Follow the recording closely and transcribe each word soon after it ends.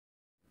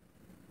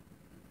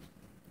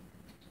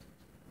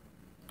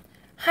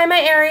Hi,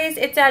 my Aries.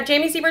 It's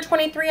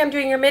jamiezebra23. I'm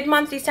doing your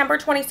mid-month December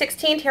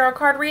 2016 tarot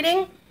card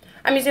reading.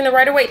 I'm using the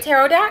Rider-Waite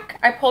Tarot deck.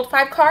 I pulled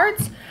 5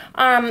 cards,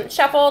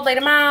 shuffled, laid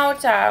them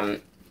out,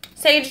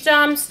 saged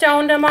them,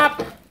 stoned them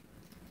up.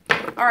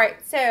 All right,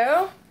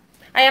 so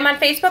I am on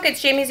Facebook.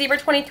 It's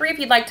jamiezebra23 if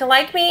you'd like to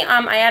like me.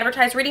 I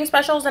advertise reading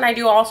specials, and I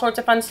do all sorts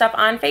of fun stuff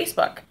on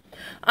Facebook.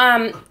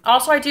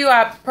 Also, I do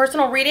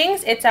personal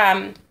readings. It's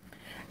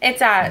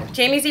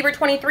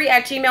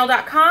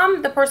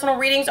jamiezebra23@gmail.com. The personal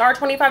readings are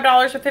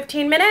 $25 for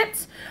 15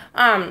 minutes,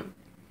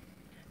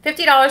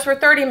 $50 for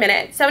 30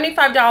 minutes,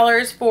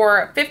 $75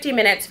 for 50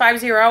 minutes,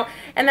 50.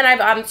 And then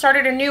I've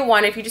started a new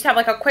one. If you just have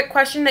like a quick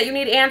question that you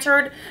need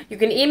answered, you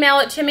can email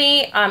it to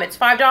me. It's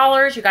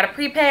 $5. You got to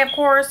prepay, of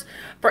course,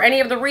 for any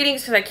of the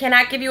readings because I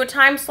cannot give you a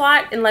time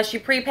slot unless you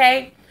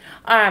prepay.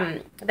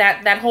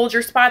 That holds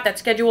your spot, that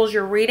schedules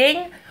your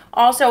reading.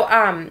 Also,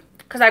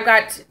 because I've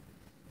got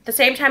the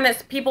same time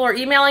that people are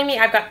emailing me,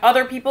 I've got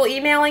other people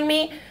emailing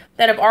me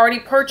that have already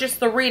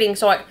purchased the reading.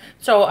 So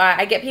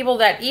I get people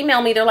that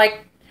email me. They're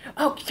like,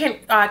 "Oh,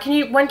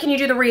 when can you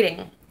do the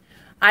reading?"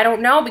 I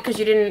don't know because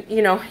you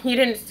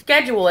didn't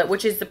schedule it,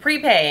 which is the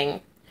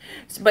prepaying.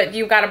 But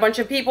you've got a bunch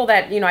of people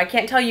that I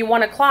can't tell you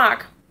 1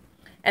 o'clock,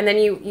 and then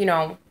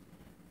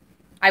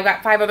I've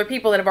got 5 other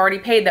people that have already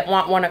paid that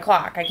want 1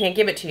 o'clock. I can't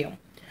give it to you.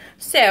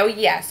 So,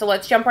 yeah, so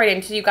let's jump right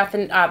in. So you got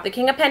the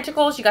King of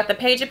Pentacles, you got the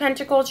Page of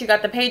Pentacles, you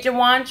got the Page of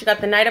Wands, you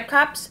got the Knight of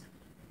Cups,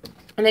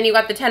 and then you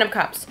got the 10 of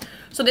Cups.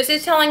 So this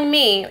is telling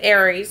me,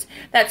 Aries,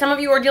 that some of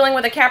you are dealing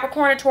with a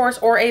Capricorn, a Taurus,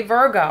 or a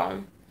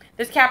Virgo.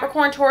 This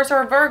Capricorn, Taurus,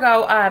 or a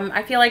Virgo,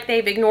 I feel like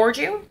they've ignored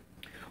you,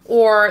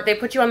 or they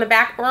put you on the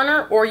back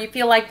burner, or you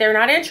feel like they're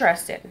not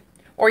interested,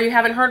 or you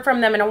haven't heard from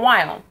them in a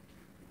while.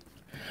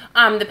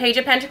 The Page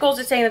of Pentacles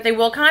is saying that they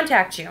will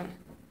contact you.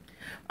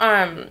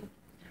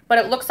 But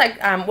it looks like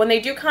when they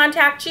do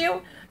contact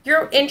you,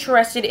 you're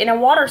interested in a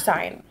water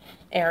sign,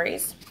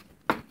 Aries.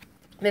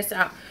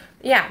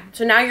 Yeah,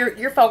 so now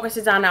your focus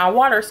is on a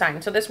water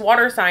sign. So this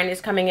water sign is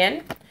coming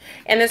in,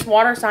 and this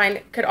water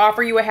sign could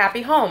offer you a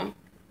happy home.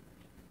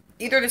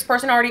 Either this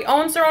person already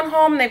owns their own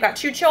home, they've got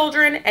 2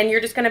 children, and you're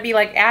just going to be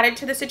like added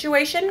to the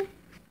situation.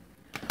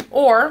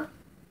 Or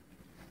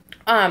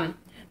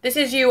this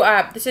is you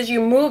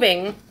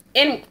moving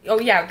in. Oh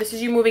yeah, this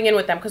is you moving in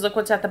with them, because look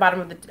what's at the bottom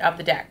of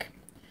the deck.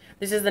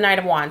 This is the Knight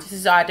of Wands.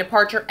 This is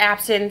departure,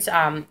 absence,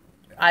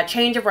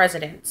 change of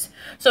residence.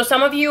 So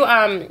some of you,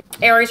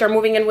 Aries, are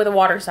moving in with a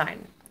water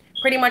sign.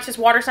 Pretty much this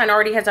water sign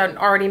already has an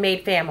already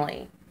made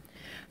family.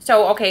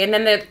 So, okay, and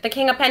then the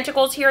King of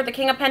Pentacles here, the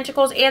King of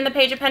Pentacles and the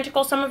Page of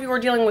Pentacles. Some of you are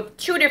dealing with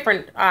 2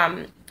 different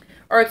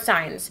earth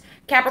signs.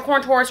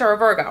 Capricorn, Taurus, or a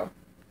Virgo.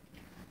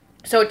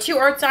 So 2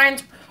 earth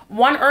signs.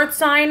 One earth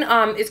sign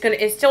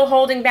is still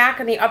holding back,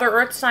 and the other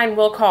earth sign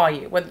will call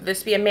you, whether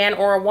this be a man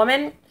or a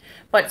woman.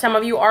 But some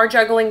of you are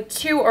juggling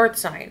 2 earth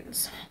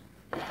signs.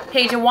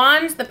 Page of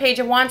Wands. The Page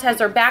of Wands has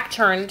their back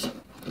turned.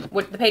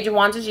 The Page of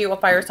Wands is you, a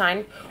fire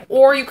sign.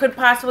 Or you could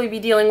possibly be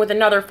dealing with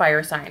another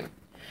fire sign.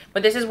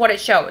 But this is what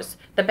it shows.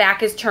 The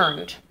back is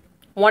turned.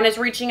 One is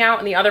reaching out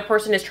and the other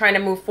person is trying to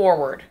move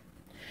forward.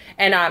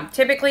 And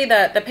typically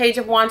the Page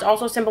of Wands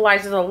also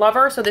symbolizes a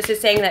lover. So this is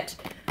saying that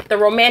the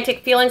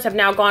romantic feelings have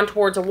now gone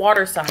towards a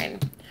water sign.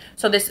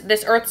 So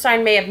this earth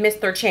sign may have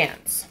missed their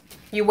chance.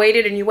 You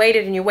waited and you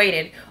waited and you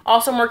waited.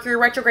 Also, Mercury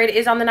retrograde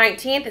is on the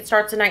 19th. It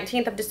starts the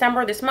 19th of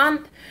December this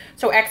month.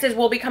 So exes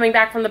will be coming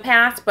back from the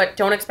past, but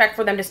don't expect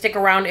for them to stick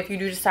around if you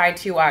do decide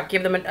to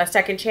give them a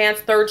second chance,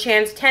 3rd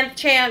chance, 10th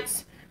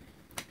chance.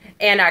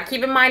 And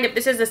keep in mind, if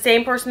this is the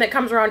same person that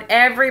comes around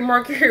every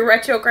Mercury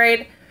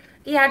retrograde,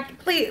 yeah,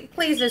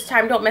 please this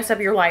time don't mess up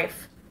your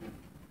life.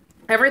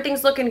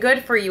 Everything's looking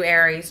good for you,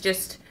 Aries.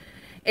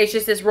 It's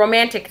just this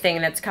romantic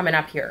thing that's coming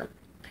up here.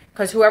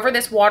 Because whoever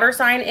this water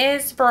sign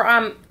is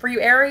for you,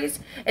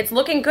 Aries, it's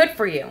looking good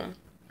for you.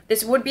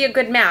 This would be a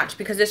good match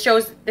because this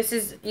shows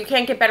you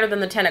can't get better than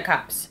the 10 of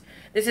Cups.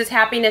 This is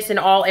happiness in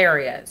all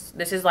areas.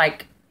 This is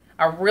like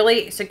a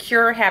really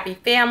secure, happy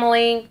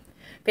family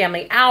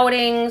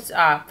outings,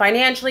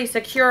 financially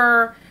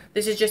secure.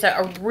 This is just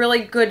a really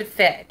good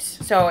fit.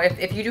 So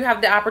if you do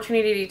have the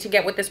opportunity to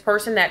get with this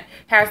person that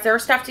has their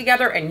stuff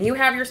together and you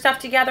have your stuff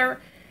together,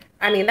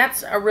 I mean,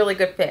 that's a really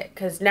good fit.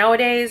 Because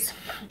nowadays,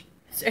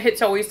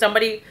 it's always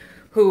somebody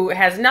who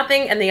has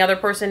nothing and the other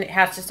person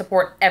has to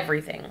support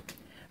everything.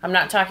 I'm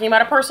not talking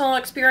about a personal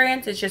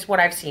experience. It's just what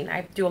I've seen.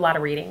 I do a lot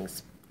of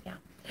readings. Yeah.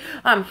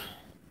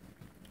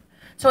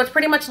 So it's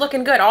pretty much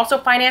looking good. Also,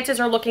 finances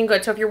are looking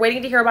good. So if you're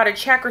waiting to hear about a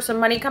check or some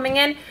money coming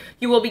in,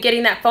 you will be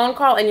getting that phone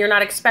call and you're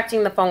not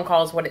expecting the phone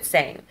call is what it's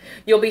saying.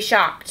 You'll be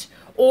shocked.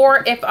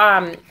 Or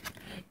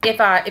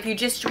if you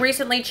just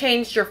recently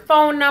changed your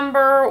phone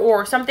number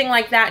or something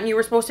like that and you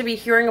were supposed to be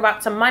hearing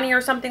about some money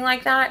or something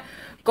like that,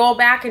 go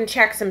back and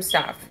check some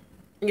stuff.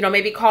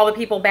 Maybe call the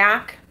people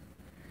back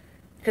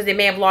because they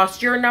may have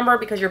lost your number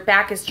because your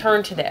back is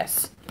turned to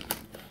this.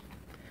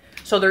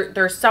 So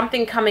there's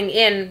something coming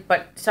in,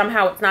 but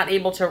somehow it's not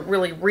able to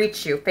really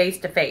reach you face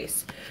to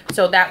face.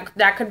 So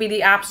that could be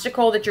the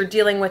obstacle that you're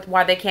dealing with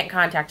why they can't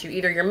contact you.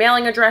 Either your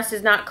mailing address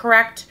is not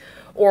correct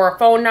or a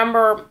phone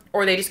number,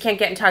 or they just can't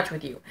get in touch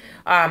with you.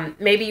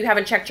 Maybe you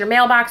haven't checked your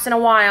mailbox in a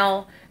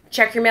while.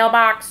 Check your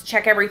mailbox,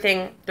 check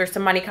everything. There's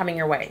some money coming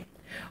your way.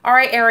 All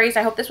right, Aries,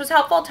 I hope this was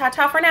helpful.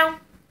 Ta-ta for now.